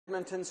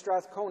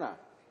Strathcona.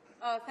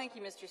 Thank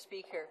you, Mr.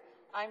 Speaker.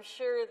 I'm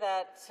sure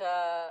that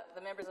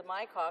the members of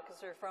my caucus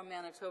who are from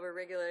Manitoba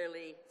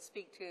regularly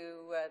speak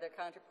to their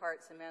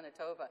counterparts in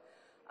Manitoba.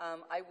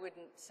 I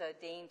wouldn't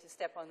deign to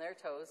step on their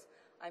toes.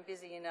 I'm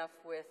busy enough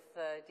with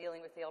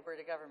dealing with the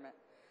Alberta government.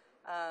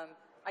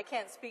 I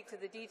can't speak to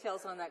the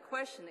details on that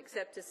question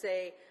except to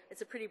say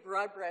it's a pretty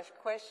broad-brush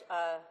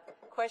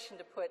question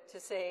to put to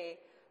say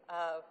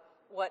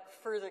what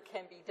further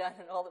can be done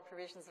in all the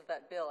provisions of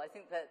that bill. I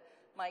think that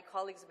my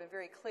colleagues have been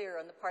very clear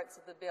on the parts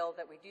of the bill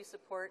that we do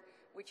support,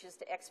 which is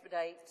to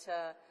expedite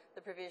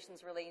the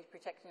provisions relating to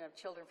protection of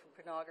children from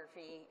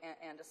pornography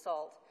and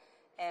assault,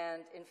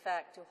 and in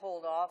fact to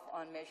hold off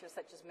on measures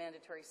such as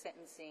mandatory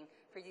sentencing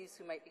for youths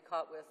who might be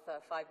caught with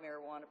 5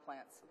 marijuana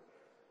plants.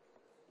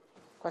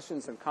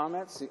 Questions and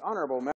comments? The Honourable